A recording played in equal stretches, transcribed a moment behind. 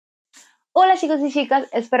Hola chicos y chicas,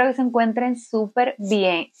 espero que se encuentren súper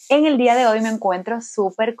bien. En el día de hoy me encuentro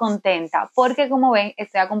súper contenta porque como ven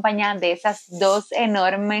estoy acompañada de esas dos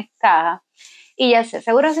enormes cajas y ya sé,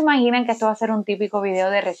 seguro se imaginan que esto va a ser un típico video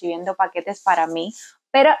de recibiendo paquetes para mí,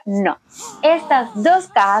 pero no. Estas dos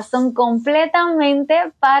cajas son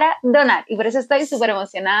completamente para donar y por eso estoy súper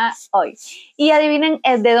emocionada hoy. Y adivinen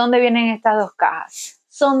de dónde vienen estas dos cajas.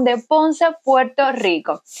 Son de Ponce, Puerto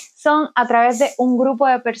Rico. Son a través de un grupo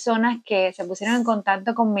de personas que se pusieron en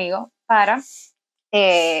contacto conmigo para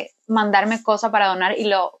mandarme cosas para donar y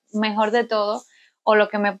lo mejor de todo o lo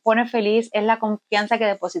que me pone feliz es la confianza que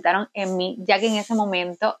depositaron en mí, ya que en ese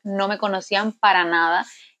momento no me conocían para nada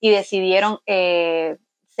y decidieron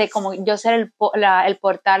como yo ser el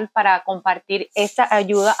portal para compartir esta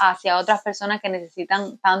ayuda hacia otras personas que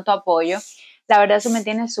necesitan tanto apoyo. La verdad eso me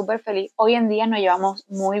tiene súper feliz. Hoy en día nos llevamos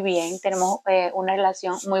muy bien, tenemos una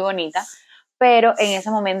relación muy bonita, pero en ese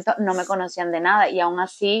momento no me conocían de nada y aún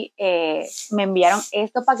así me enviaron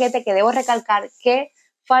estos paquetes que debo recalcar que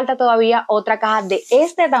falta todavía otra caja de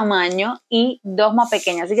este tamaño y dos más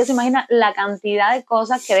pequeñas. Así que se imagina la cantidad de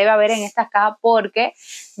cosas que debe haber en estas cajas porque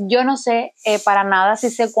yo no sé para nada, sí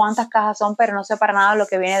sé cuántas cajas son, pero no sé para nada lo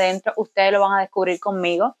que viene dentro. Ustedes lo van a descubrir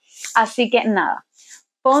conmigo. Así que nada,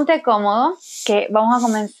 ponte cómodo que vamos a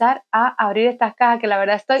comenzar a abrir estas cajas que la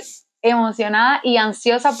verdad estoy emocionada y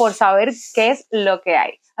ansiosa por saber qué es lo que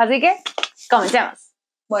hay. Así que comencemos.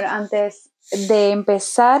 Bueno, antes de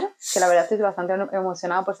empezar, que la verdad estoy bastante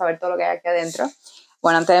emocionada por saber todo lo que hay aquí adentro.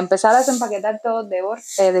 Bueno, antes de empezar a desempaquetar todo, debo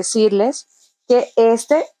decirles que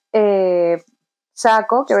este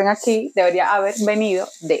saco que ven aquí debería haber venido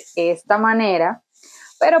de esta manera,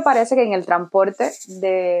 pero parece que en el transporte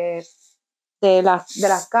de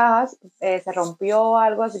las cajas se rompió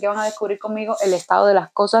algo, así que van a descubrir conmigo el estado de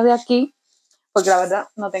las cosas de aquí, porque la verdad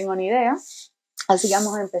no tengo ni idea. Así que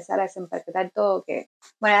vamos a empezar a desempaquetar todo.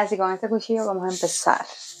 Bueno, así con este cuchillo vamos a empezar.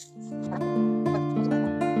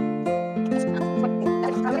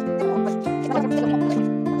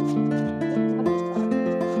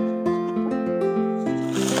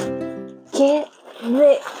 ¿Qué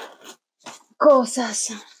de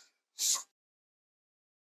cosas?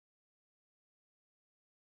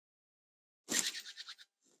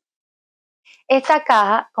 Esta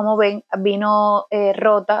caja, como ven, vino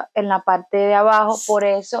rota en la parte de abajo, por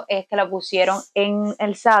eso es que la pusieron en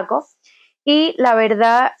el saco. Y la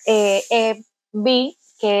verdad, vi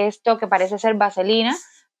que esto que parece ser vaselina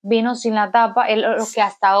vino sin la tapa, es lo que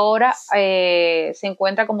hasta ahora se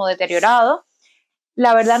encuentra como deteriorado.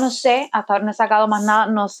 La verdad no sé, hasta ahora no he sacado más nada,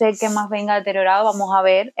 no sé qué más venga deteriorado, vamos a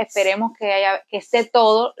ver, esperemos que esté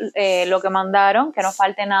todo lo que mandaron, que no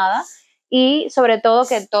falte nada y sobre todo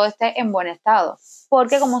que todo esté en buen estado,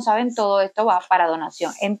 porque como saben todo esto va para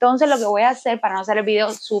donación. Entonces lo que voy a hacer, para no hacer el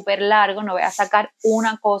video súper largo, no voy a sacar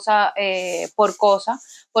una cosa por cosa,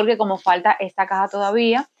 porque como falta esta caja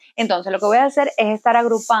todavía, entonces lo que voy a hacer es estar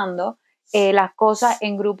agrupando las cosas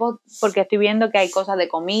en grupos porque estoy viendo que hay cosas de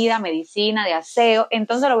comida, medicina, de aseo,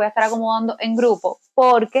 entonces lo voy a estar acomodando en grupo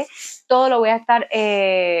porque todo lo voy a estar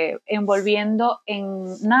envolviendo en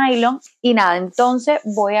nylon y nada, entonces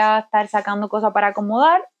voy a estar sacando cosas para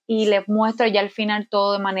acomodar y les muestro ya al final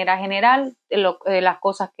todo de manera general, las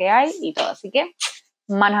cosas que hay y todo, así que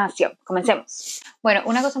manos acción, comencemos. Bueno,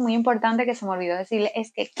 una cosa muy importante que se me olvidó decirle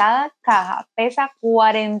es que cada caja pesa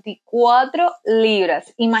 44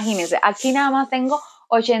 libras. Imagínense, aquí nada más tengo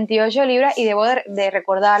 88 libras y debo de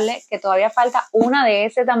recordarle que todavía falta una de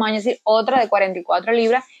ese tamaño, es decir, otra de 44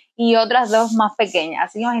 libras y otras dos más pequeñas.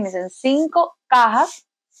 Así que imagínense, 5 cajas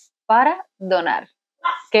para donar.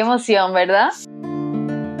 Qué emoción, ¿verdad?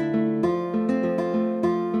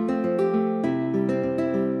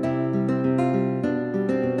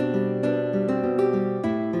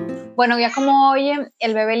 Bueno, ya como oyen,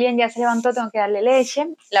 el bebé Lian ya se levantó, tengo que darle leche.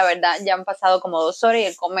 La verdad, ya han pasado como 2 horas y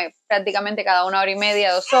él come prácticamente cada 1 hora y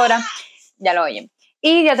media, 2 horas. Ya lo oyen.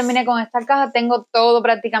 Y ya terminé con esta caja, tengo todo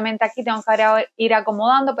prácticamente aquí, tengo que ir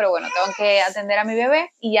acomodando, pero bueno, tengo que atender a mi bebé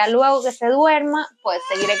y ya luego que se duerma, pues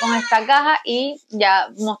seguiré con esta caja y ya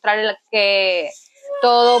mostrarle que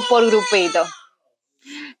todo por grupito.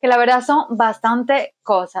 Que la verdad son bastante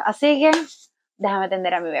cosas, así que déjame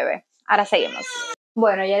atender a mi bebé. Ahora seguimos.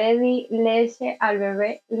 Bueno, ya le di leche al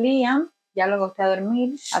bebé Liam, ya lo acosté a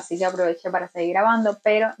dormir, así que aproveché para seguir grabando,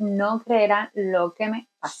 pero no creerán lo que me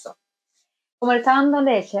pasó. Como le estaba dando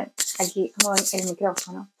leche, aquí como el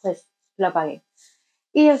micrófono, pues lo apagué.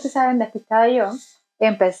 Y ustedes saben, despistada yo,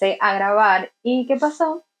 empecé a grabar y ¿qué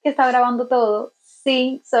pasó? Que estaba grabando todo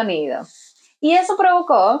sin sonido. Y eso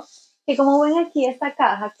provocó Y como ven aquí esta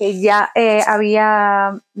caja que ya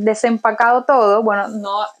había desempacado todo, bueno,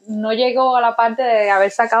 no llegó a la parte de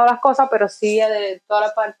haber sacado las cosas, pero sí de toda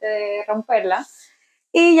la parte de romperla.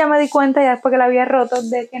 Y ya me di cuenta ya después que la había roto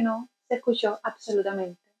de que no se escuchó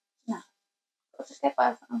absolutamente nada. Cosas que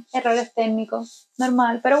pasan, errores técnicos,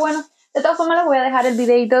 normal. Pero bueno, de todas formas les voy a dejar el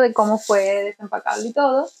videito de cómo fue desempacarlo y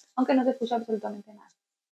todo, aunque no se escucha absolutamente nada.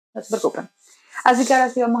 No se preocupen. Así que ahora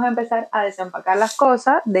sí vamos a empezar a desempacar las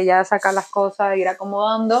cosas, de ya sacar las cosas, de ir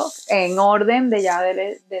acomodando en orden, de ya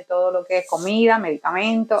de todo lo que es comida,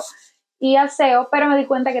 medicamentos y aseo, pero me di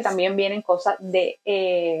cuenta que también vienen cosas de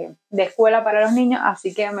escuela para los niños,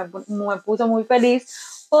 así que me puso muy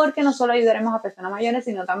feliz porque no solo ayudaremos a personas mayores,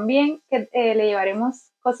 sino también que le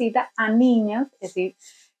llevaremos cositas a niños, es decir,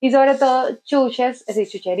 y sobre todo chuches, es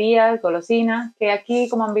decir, chucherías, golosinas, que aquí,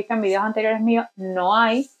 como han visto en videos anteriores míos, no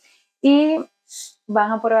hay. Y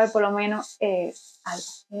van a probar por lo menos algo.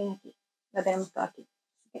 Miren aquí, lo tenemos todo aquí.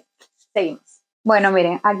 Okay. Seguimos. Bueno,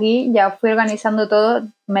 miren, aquí ya fui organizando todo,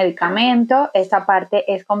 medicamentos. Esta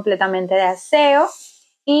parte es completamente de aseo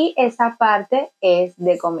y esta parte es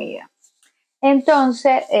de comida.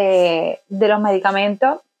 Entonces, de los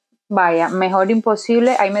medicamentos, vaya, mejor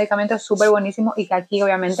imposible. Hay medicamentos súper buenísimos y que aquí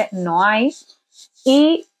obviamente no hay.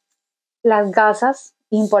 Y las gasas,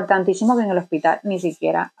 importantísimo que en el hospital ni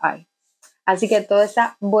siquiera hay. Así que todo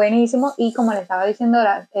está buenísimo y como les estaba diciendo,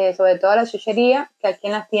 sobre todo la chuchería, que aquí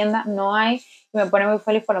en las tiendas no hay, y me pone muy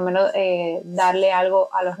feliz por lo menos darle algo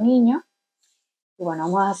a los niños. Y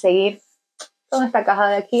bueno, vamos a seguir con esta caja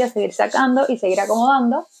de aquí, a seguir sacando y seguir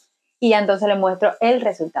acomodando, y ya entonces les muestro el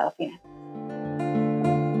resultado final.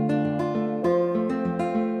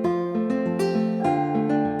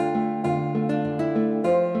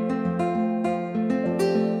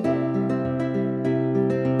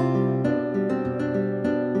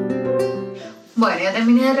 Bueno, ya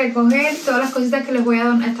terminé de recoger todas las cositas que les voy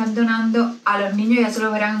a estar donando a los niños, ya se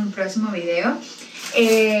lo verán en un próximo video.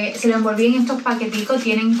 Se lo envolví en estos paqueticos,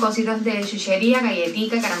 tienen cositas de chuchería,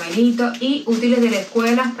 galletica, caramelito y útiles de la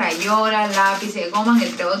escuela, crayolas, lápices, gomas,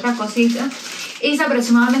 entre otras cositas. Hice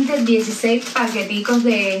aproximadamente 16 paqueticos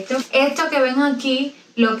de estos. Esto que ven aquí,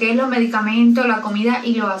 lo que es los medicamentos, la comida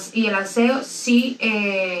y el aseo, sí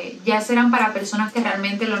ya serán para personas que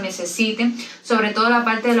realmente lo necesiten, sobre todo la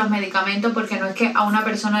parte de los medicamentos, porque no es que a una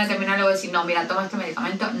persona determinada le voy a decir, no, mira, toma este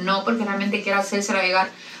medicamento, no, porque realmente quiero hacérselo llegar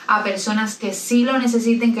a personas que sí lo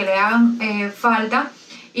necesiten, que le hagan falta,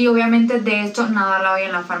 y obviamente de esto nada la hay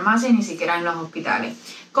en la farmacia y ni siquiera en los hospitales.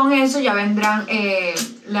 Con eso ya vendrán,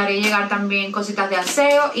 le haré llegar también cositas de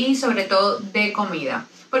aseo y sobre todo de comida.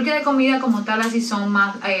 Porque de comida como tal así son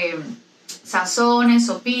más sazones,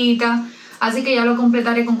 sopitas. Así que ya lo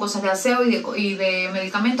completaré con cosas de aseo y de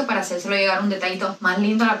medicamentos para hacérselo llegar un detallito más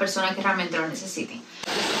lindo a la persona que realmente lo necesite.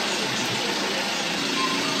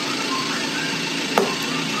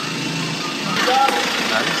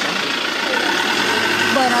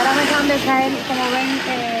 Bueno, ahora me acaban de traer, como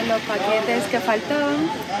ven, los paquetes que faltaban.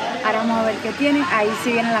 Ahora vamos a ver qué tienen. Ahí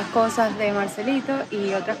sí vienen las cosas de Marcelito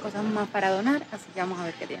y otras cosas más para donar, así que vamos a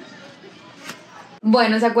ver qué tienen.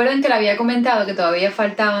 Bueno, ¿se acuerdan que le había comentado que todavía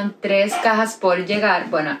faltaban 3 cajas por llegar?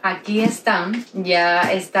 Bueno, aquí están, ya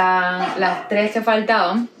están las 3 que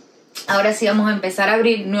faltaban. Ahora sí vamos a empezar a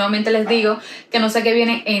abrir. Nuevamente les digo que no sé qué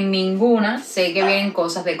viene en ninguna. Sé que vienen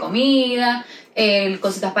cosas de comida,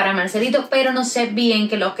 cositas para Marcelito, pero no sé bien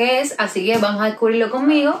qué es lo que es. Así que vamos a descubrirlo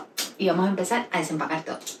conmigo y vamos a empezar a desempacar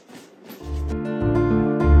todo.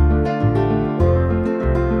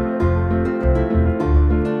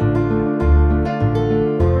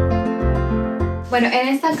 Bueno, en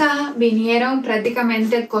esta caja vinieron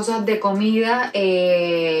prácticamente cosas de comida,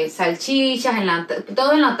 salchichas,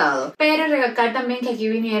 todo enlatado. Pero recalcar también que aquí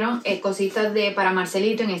vinieron cositas para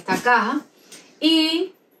Marcelito en esta caja.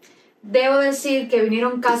 Y debo decir que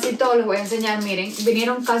vinieron casi todos, les voy a enseñar, miren,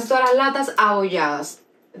 vinieron casi todas las latas abolladas.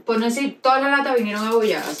 Por no decir, todas las latas vinieron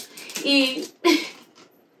abolladas. Y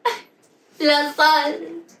la sal...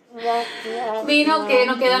 vino que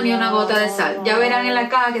no queda ni una gota de sal. Ya verán en la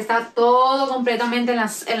caja que está todo completamente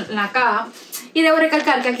en la caja. Y debo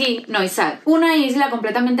recalcar que aquí no hay sal. Una isla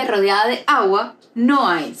completamente rodeada de agua, no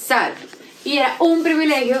hay sal. Y era un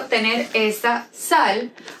privilegio tener esta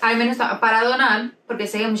sal, al menos para donar, porque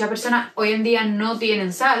sé que muchas personas hoy en día no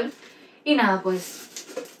tienen sal. Y nada, pues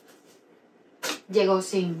llegó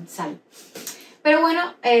sin sal. Pero bueno,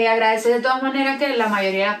 agradecer de todas maneras que la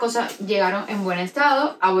mayoría de las cosas llegaron en buen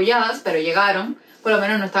estado, abolladas, pero llegaron, por lo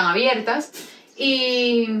menos no están abiertas.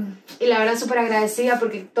 Y la verdad súper agradecida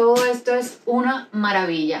porque todo esto es una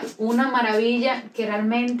maravilla que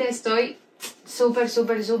realmente estoy súper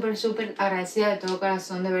agradecida de todo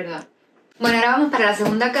corazón, de verdad. Bueno, ahora vamos para la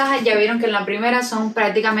segunda caja. Ya vieron que en la primera son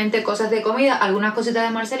prácticamente cosas de comida, algunas cositas de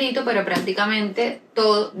Marcelito, pero prácticamente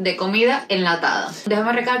todo de comida enlatada.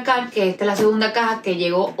 Déjame recalcar que esta es la segunda caja que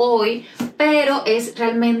llegó hoy, pero es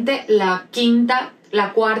realmente la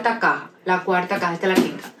cuarta caja. Esta es la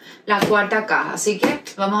quinta. La cuarta caja, así que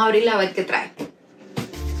vamos a abrirla a ver qué trae.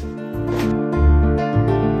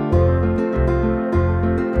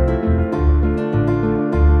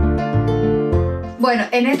 Bueno,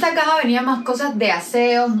 en esta caja venían más cosas de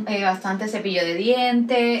aseo, bastante cepillo de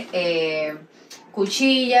dientes,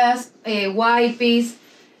 cuchillas, wipes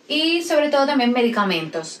y sobre todo también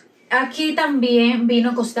medicamentos. Aquí también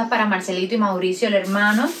vino cositas para Marcelito y Mauricio, el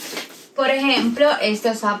hermano. Por ejemplo,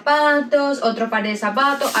 estos zapatos, otro par de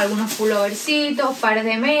zapatos, algunos pullovercitos, pares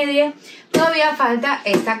de medias. Todavía falta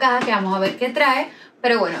esta caja que vamos a ver qué trae.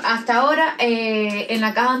 Pero bueno, hasta ahora en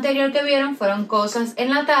la caja anterior que vieron fueron cosas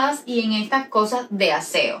enlatadas y en estas cosas de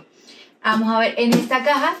aseo. Vamos a ver en esta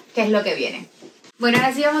caja qué es lo que viene. Bueno,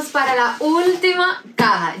 ahora sí vamos para la última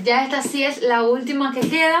caja. Ya esta sí es la última que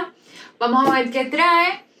queda. Vamos a ver qué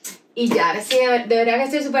trae. Y ya, ahora sí, de verdad que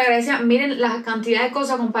estoy súper agradecida. Miren la cantidad de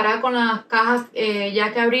cosas comparada con las cajas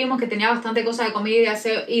ya que abrimos, que tenía bastante cosas de comida y de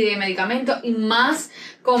aseo y de medicamentos y más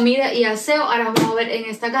comida y aseo. Ahora vamos a ver en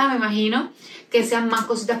esta caja, me imagino que sean más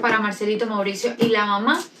cositas para Marcelito, Mauricio y la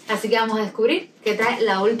mamá. Así que vamos a descubrir qué trae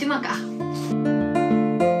la última caja.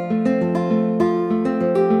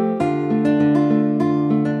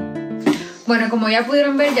 Bueno, como ya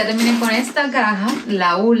pudieron ver, ya terminé con esta caja,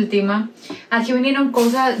 la última. Aquí vinieron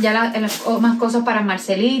cosas, más cosas para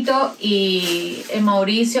Marcelito y el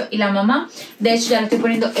Mauricio y la mamá. De hecho, ya lo estoy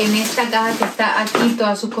poniendo en esta caja que está aquí,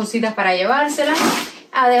 todas sus cositas para llevárselas.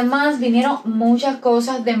 Además, vinieron muchas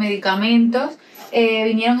cosas de medicamentos.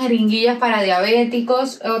 Vinieron jeringuillas para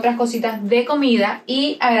diabéticos, otras cositas de comida.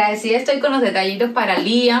 Y agradecida estoy con los detallitos para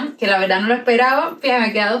Liam, que la verdad no lo esperaba. Fíjate, me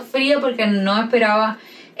he quedado fría porque no esperaba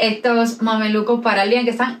estos mamelucos para Liam,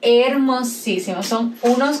 que están hermosísimos. Son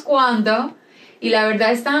unos cuantos y la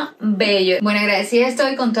verdad están bellos. Bueno, agradecida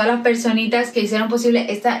estoy con todas las personitas que hicieron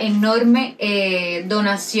posible esta enorme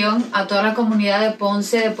donación a toda la comunidad de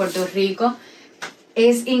Ponce, de Puerto Rico.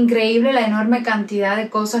 Es increíble la enorme cantidad de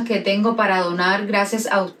cosas que tengo para donar gracias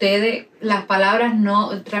a ustedes. Las palabras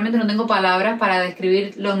realmente no tengo palabras para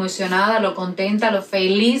describir lo emocionada, lo contenta, lo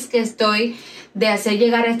feliz que estoy de hacer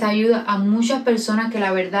llegar esta ayuda a muchas personas que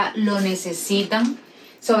la verdad lo necesitan.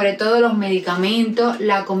 Sobre todo los medicamentos,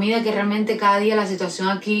 la comida, que realmente cada día la situación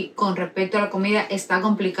aquí con respecto a la comida está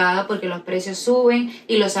complicada porque los precios suben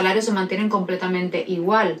y los salarios se mantienen completamente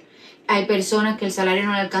igual. Hay personas que el salario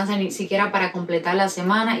no le alcanza ni siquiera para completar la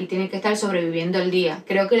semana y tienen que estar sobreviviendo el día.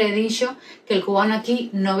 Creo que le he dicho que el cubano aquí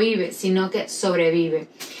no vive, sino que sobrevive.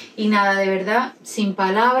 Y nada, de verdad, sin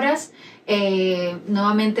palabras,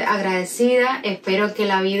 nuevamente agradecida. Espero que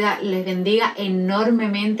la vida les bendiga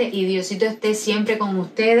enormemente y Diosito esté siempre con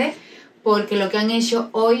ustedes, porque lo que han hecho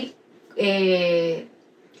hoy, que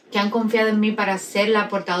han confiado en mí para ser la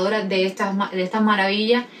portadora de estas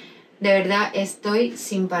maravillas, de verdad estoy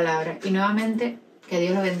sin palabras. Y nuevamente, que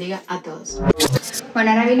Dios los bendiga a todos. Bueno,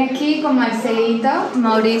 ahora vine aquí con Marcelito,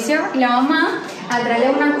 Mauricio y la mamá a traerle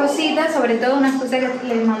unas cositas, sobre todo unas cosas que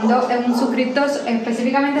les mandó un suscriptor.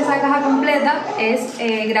 Específicamente esa caja completa es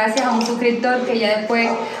gracias a un suscriptor que ya después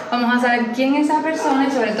vamos a saber quién es esa persona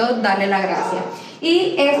y sobre todo darle las gracias.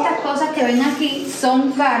 Y estas cosas que ven aquí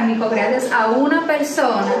son cárnicos gracias a una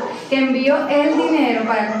persona que envió el dinero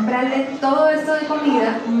para comprarle todo esto de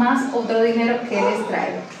comida más otro dinero que les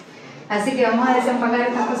traigo. Así que vamos a desempacar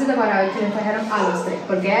estas cositas para ver qué les trajeron a los tres,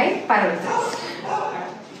 porque hay para los tres.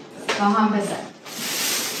 Vamos a empezar.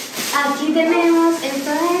 Aquí tenemos,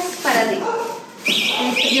 esto es para ti.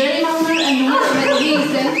 Yo le di más o menos el número que me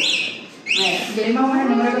dijiste. Yo le di más o menos el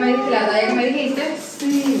número que me dijiste, la talla que me dijiste.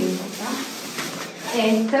 Sí.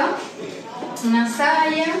 Esto, una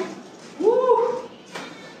saya.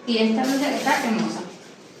 Y esta blusa está hermosa.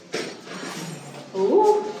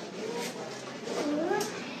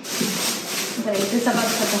 Este zapato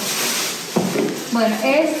acá. Bueno,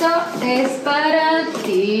 esto es para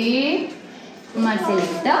ti,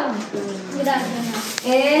 Marcelito. Gracias.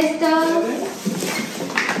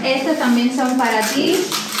 Estos también son para ti.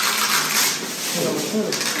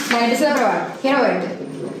 A ver, empiezo a probar. Quiero verte.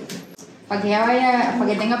 Para que ya vaya, para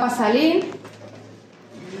que tenga para salir.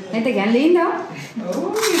 ¿Te quedan lindos?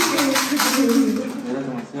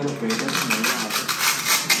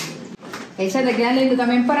 Ella te quedan lindos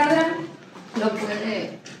también para atrás. Lo puedes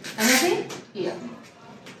hacer así y ya.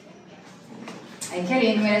 Ay, qué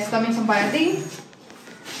lindo. Mira, estos también son para ti.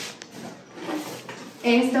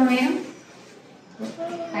 Esto, mira.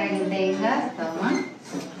 Para que tengas, toma.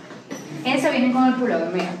 Eso viene con el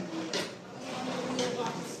pullover, mira.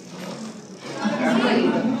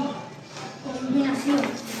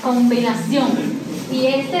 Combinación. Y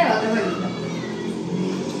este otro jueguito.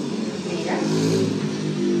 Mira.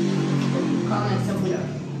 Con este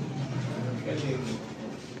pullover.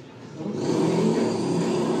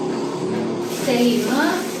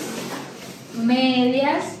 Seguimos.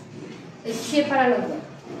 Medias. Esto sí es para los dos.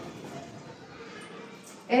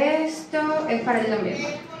 Esto es para el también.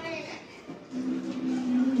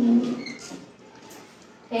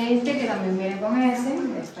 Este que también viene con ese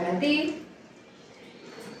es para ti.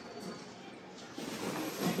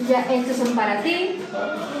 Ya estos son para ti.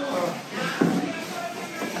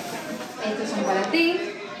 Estos son para ti.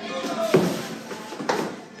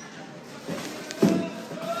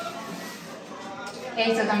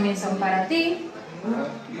 Estos también son para ti.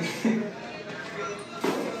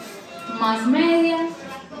 Más medias.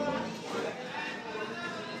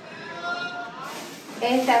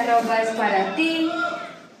 Esta ropa es para ti.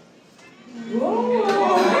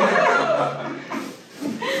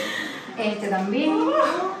 Este también.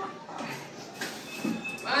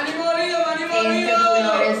 Este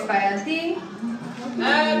color es para ti.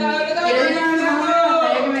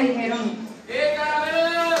 Que me dijeron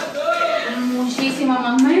muchísima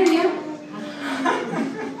más media.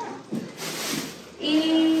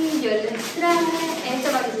 Y yo les traje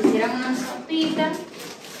esto para que se hicieran una sopita.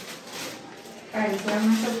 Para que hicieran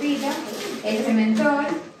una sopita. Este mentol.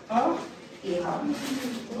 Y el jabón.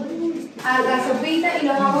 La sopita y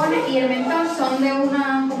los jabones y el mentol son de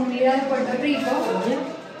una comunidad de Puerto Rico,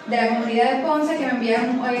 de la comunidad de Ponce, que me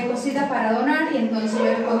enviaron cositas para donar y entonces yo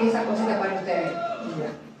les cogí esas cositas para ustedes.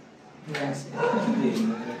 Gracias.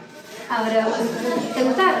 Ahora, ¿te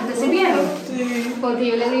gustaron? ¿Te sirvieron? Sí. Porque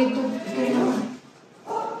yo le di tu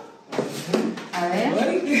A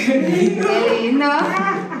ver. Qué lindo.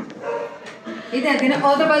 Y te tienes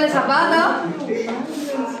otro par de zapatos.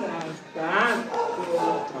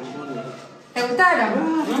 ¿Te gustaron?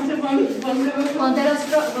 Ponte los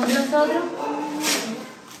otros.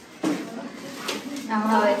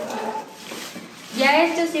 Vamos a ver. Ya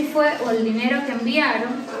esto sí fue el dinero que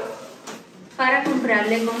enviaron para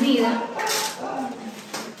comprarle comida.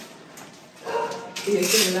 Y es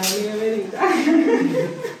que me da mi beberita.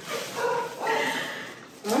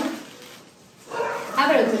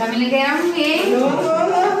 Pero a usted también le quedan bien. No.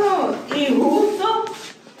 Y justo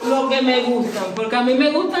lo que me gustan, porque a mí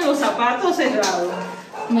me gustan los zapatos cerrados.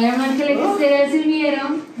 Menos mal que se le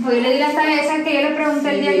sirvieron, porque yo le di las tallas esas que yo le pregunté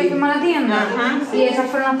el día que fuimos a la tienda. Ajá, sí. Y esas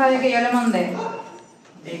fueron las tallas que yo le mandé.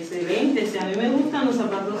 Excelente, si a mí me gustan los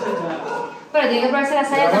zapatos cerrados. Pero tiene que probarse las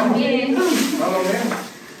tallas también.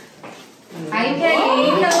 ¡Ay, qué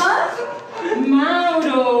lindo!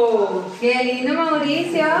 ¡Mauro! ¡Qué lindo,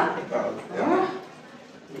 Mauricio!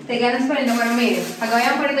 Te quedan súper lindo. Bueno, miren, para que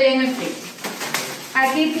vayan poniendo ya en el frío.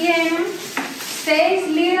 Aquí tienen 6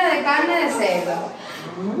 libras de carne de cerdo.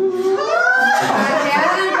 Para que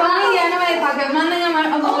hagan el pan y ya no me para que manden a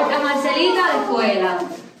Marcelita a la escuela.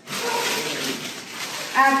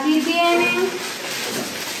 Aquí tienen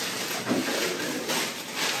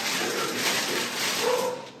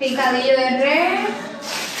picadillo de res,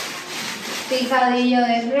 picadillo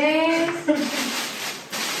de res.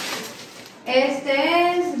 Este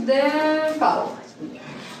es de pavo.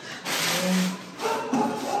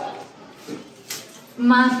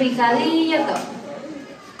 Más picadillo, todo.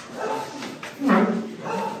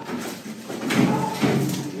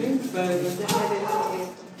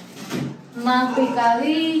 Más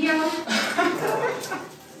picadillo.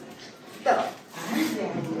 Todo.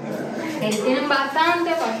 Tienen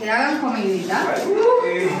bastante para que hagan comidita.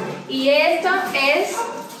 Y esto es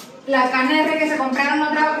la carne de res que compraron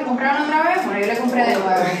otra vez. Bueno, yo le compré de nuevo.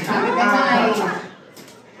 Para que tengan ahí.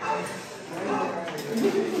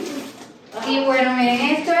 Y bueno, miren,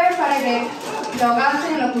 esto es para que lo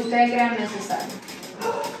gasten en lo que ustedes crean necesario.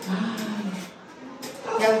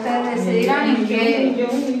 Ya ustedes decidirán en qué.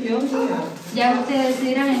 Ya ustedes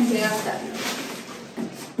decidirán en qué gastar.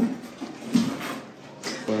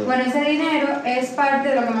 Bueno, ese dinero es parte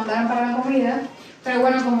de lo que mandaron para la comida. Pero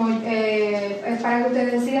bueno, como es para que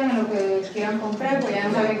ustedes decidan en lo que quieran comprar, pues ya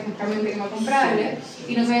no saben exactamente qué va a comprarle.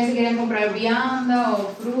 Y no saben si quieren comprar vianda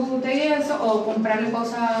o fruta y eso, o comprarle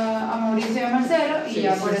cosas a Mauricio y a Marcelo, y sí,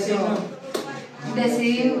 ya por eso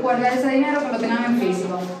decidí guardar ese dinero que lo tengan en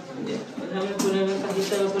físico. Déjame poner una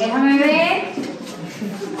cajita de los. Déjame ver.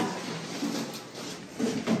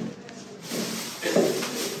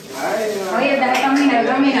 Oye, dale camina.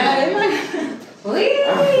 ¡Uy!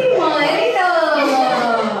 ¡Modelito!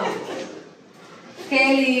 ¡Qué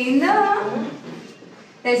lindo!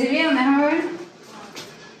 ¿Te sirvieron? Déjame ver.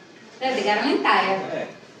 Te quedaron en talla.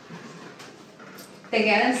 Te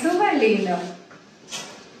quedan súper lindos.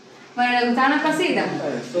 Bueno, ¿les gustaban las cositas?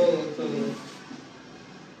 Todo.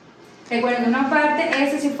 Recuerden, una parte,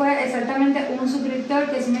 ese sí fue exactamente un suscriptor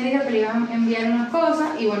que sí me dijo que le iban a enviar unas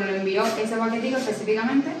cosas y bueno, le envió ese paquetico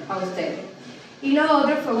específicamente a ustedes. Y lo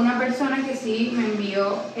otro fue una persona que sí me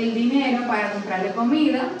envió el dinero para comprarle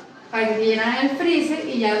comida, para que llenaran el freezer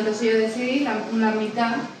y ya entonces yo decidí la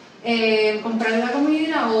mitad comprarle la comida y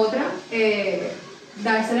la otra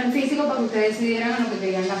dársela en físico para que ustedes decidieran en lo que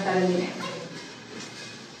querían gastar el dinero.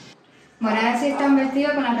 Bueno, ahora sí están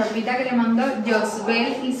vestidos con la ropita que le mandó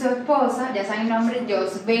Josbel y su esposa. Ya saben el nombre,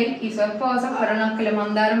 Josbel y su esposa fueron los que le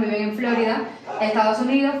mandaron, viven en Florida, Estados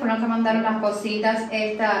Unidos, fueron los que mandaron las cositas,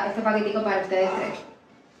 este paquetico para ustedes tres.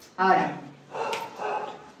 Ahora.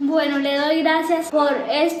 Bueno, le doy gracias por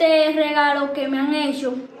este regalo que me han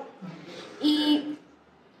hecho y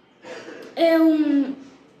un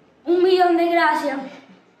millón de gracias.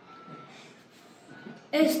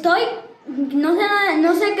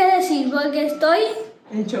 No sé qué decir porque estoy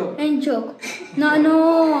En shock.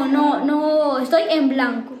 No, estoy en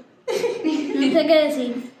blanco. No sé qué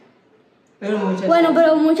decir. Pero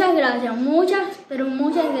muchas gracias, muchas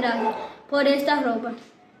gracias por esta ropa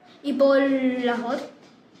y por las otras.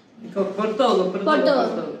 Por todo.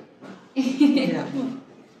 Mira.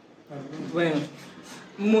 Bueno,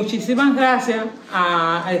 muchísimas gracias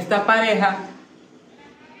a esta pareja,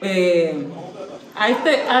 a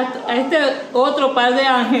este otro par de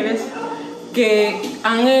ángeles que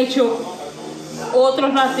han hecho otro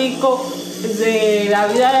ratico de la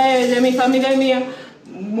vida de mi familia y mía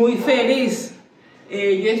muy feliz. Yo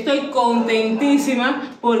estoy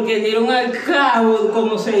contentísima porque dieron al clavo,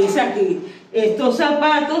 como se dice aquí. Estos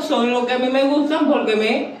zapatos son lo que a mí me gustan porque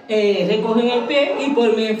me recogen el pie y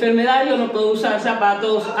por mi enfermedad yo no puedo usar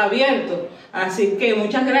zapatos abiertos. Así que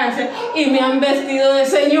muchas gracias. Y me han vestido de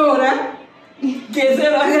señora, que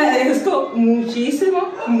se lo agradezco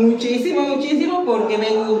muchísimo porque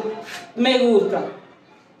me gusta.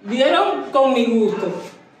 Dieron con mi gusto.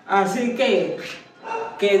 Así que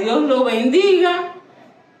Dios lo bendiga.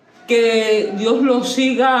 Que Dios lo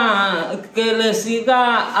siga, que le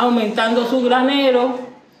siga aumentando su granero,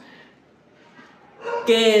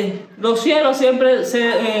 que los cielos siempre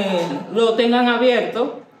lo tengan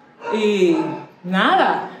abierto y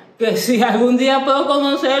nada, que si algún día puedo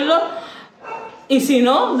conocerlo y si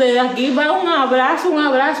no, desde aquí va un abrazo,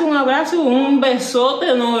 un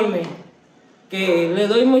besote enorme, que le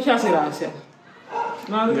doy muchas gracias.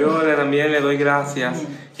 Yo también le doy gracias.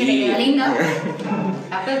 Que le queda lindo.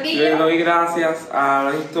 Le doy gracias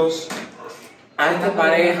a esta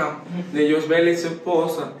pareja de Josbel y su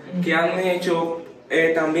esposa que han hecho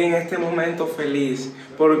también este momento feliz,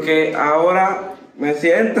 porque ahora me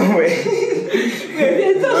siento suave.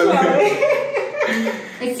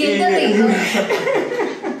 Me siento rico.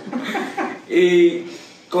 Y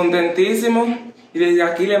contentísimo, y desde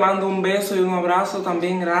aquí le mando un beso y un abrazo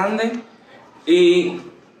también grande, y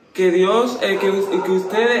que Dios, que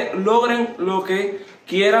ustedes logren lo que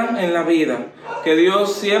quieran en la vida, que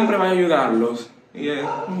Dios siempre va a ayudarlos. Y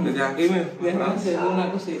desde aquí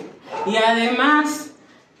una cosita. Y además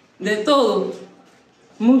de todo,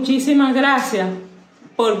 muchísimas gracias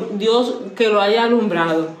por Dios que lo haya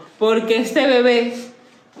alumbrado, porque este bebé,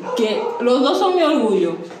 que los dos son mi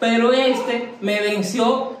orgullo, pero este me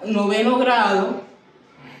venció 9º grado.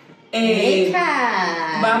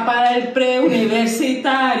 Va para el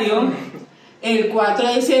preuniversitario el 4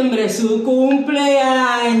 de diciembre, su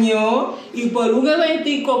cumpleaños, y por un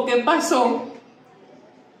eventico que pasó,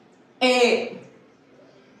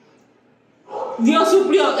 Dios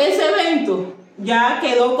suplió ese evento, ya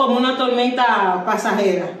quedó como una tormenta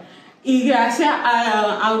pasajera, y gracias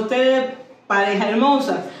a ustedes, pareja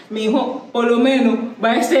hermosa, mi hijo por lo menos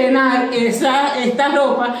va a estrenar esta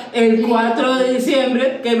ropa el 4 de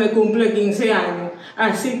diciembre que me cumple 15 años.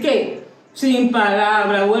 Así que, sin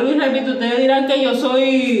palabras, vuelvo y repito, ustedes dirán que yo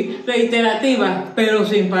soy reiterativa, pero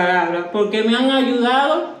sin palabras, porque me han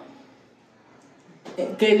ayudado.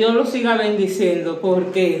 Que Dios los siga bendiciendo,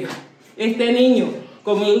 porque este niño,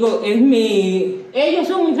 como digo, ellos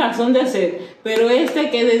son mi razón de ser, pero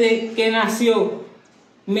que desde que nació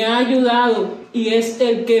me ha ayudado y es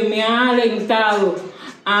el que me ha alentado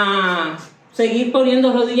a seguir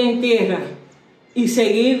poniendo rodillas en tierra y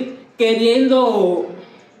seguir queriendo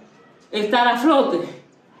estar a flote.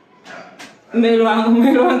 Me lo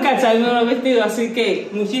han calzado y me lo han vestido, así que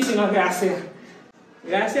muchísimas gracias.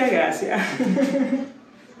 Gracias.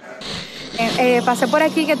 Pasé por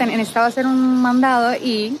aquí que necesitaba hacer un mandado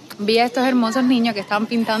y vi a estos hermosos niños que estaban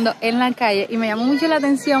pintando en la calle y me llamó mucho la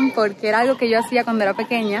atención porque era algo que yo hacía cuando era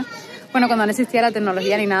pequeña, Bueno, cuando no existía la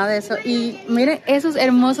tecnología ni nada de eso. Y miren esos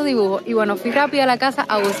hermosos dibujos. Y bueno, fui rápido a la casa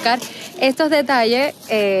a buscar estos detalles.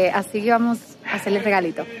 Así que vamos a hacerle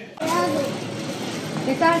regalito.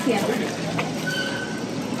 ¿Qué estás haciendo?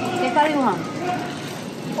 ¿Qué estás dibujando?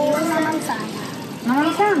 Una manzana. ¿Una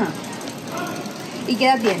manzana? ¿Y qué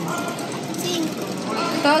edad tienes? 5.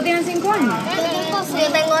 ¿Todos tienen 5 años?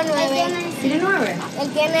 Yo tengo 9. ¿Tiene 9? Él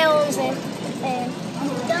tiene 11.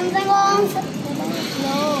 Yo no tengo 11.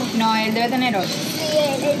 No, él debe tener 8. Sí,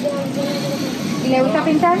 él tiene 11. ¿Y le gusta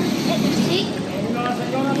pintar? Sí.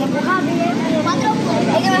 Dibujar.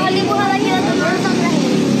 El que mejor dibuja de aquí de tu mano son tres.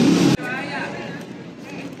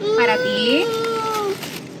 Para ti.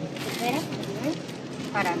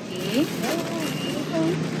 Para ti.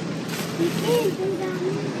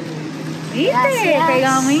 ¿Viste? Gracias.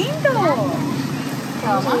 Pegamento.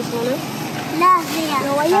 Toma. Gracias.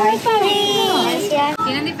 Lo voy a ver. Gracias.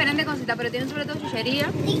 Tienen diferentes cositas, pero tienen sobre todo chuchería.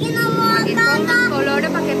 ¿Y que no vamos Aquí a pongan colores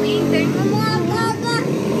para que pinten. Vamos a casa.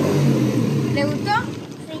 ¿Le gustó?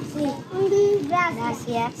 Sí.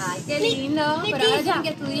 Gracias. Ay, qué lindo. Pero ahora tienen que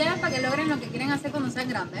estudiar para que logren lo que quieren hacer cuando sean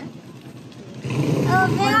grandes.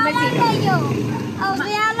 Ustedes hablan de yo.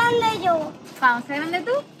 Ustedes hablan de yo. Vamos, ¿se ven de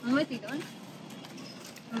tú? Un besito, ¿eh?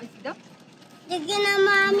 Un besito. ¿De quién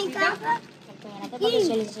ama a mi casa?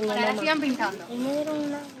 Ahora sigan pintando. Me dieron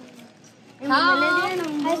una. Ah, A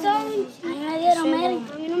mí me dieron Mary.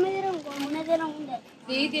 A mí no me dieron goma, me dieron un dedo.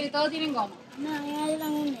 sí, todos tienen goma. No, a mí me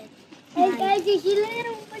dieron un dedo. El chichi le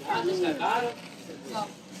dieron un pequeño.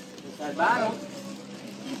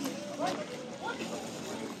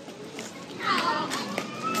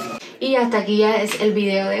 Y hasta aquí ya es el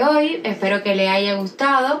video de hoy. Espero que les haya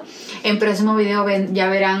gustado. En próximo video ya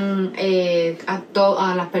verán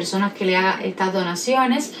a las personas que le hagan estas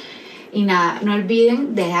donaciones. Y nada, no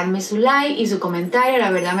olviden dejarme su like y su comentario,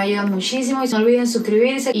 la verdad me ayuda muchísimo. Y no olviden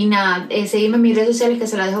suscribirse y nada, seguirme en mis redes sociales que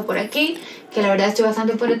se las dejo por aquí, que la verdad estoy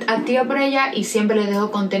bastante activa por allá y siempre les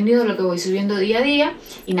dejo contenido, lo que voy subiendo día a día.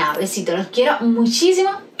 Y nada, besitos, los quiero muchísimo.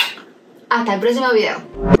 Hasta el próximo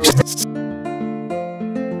video.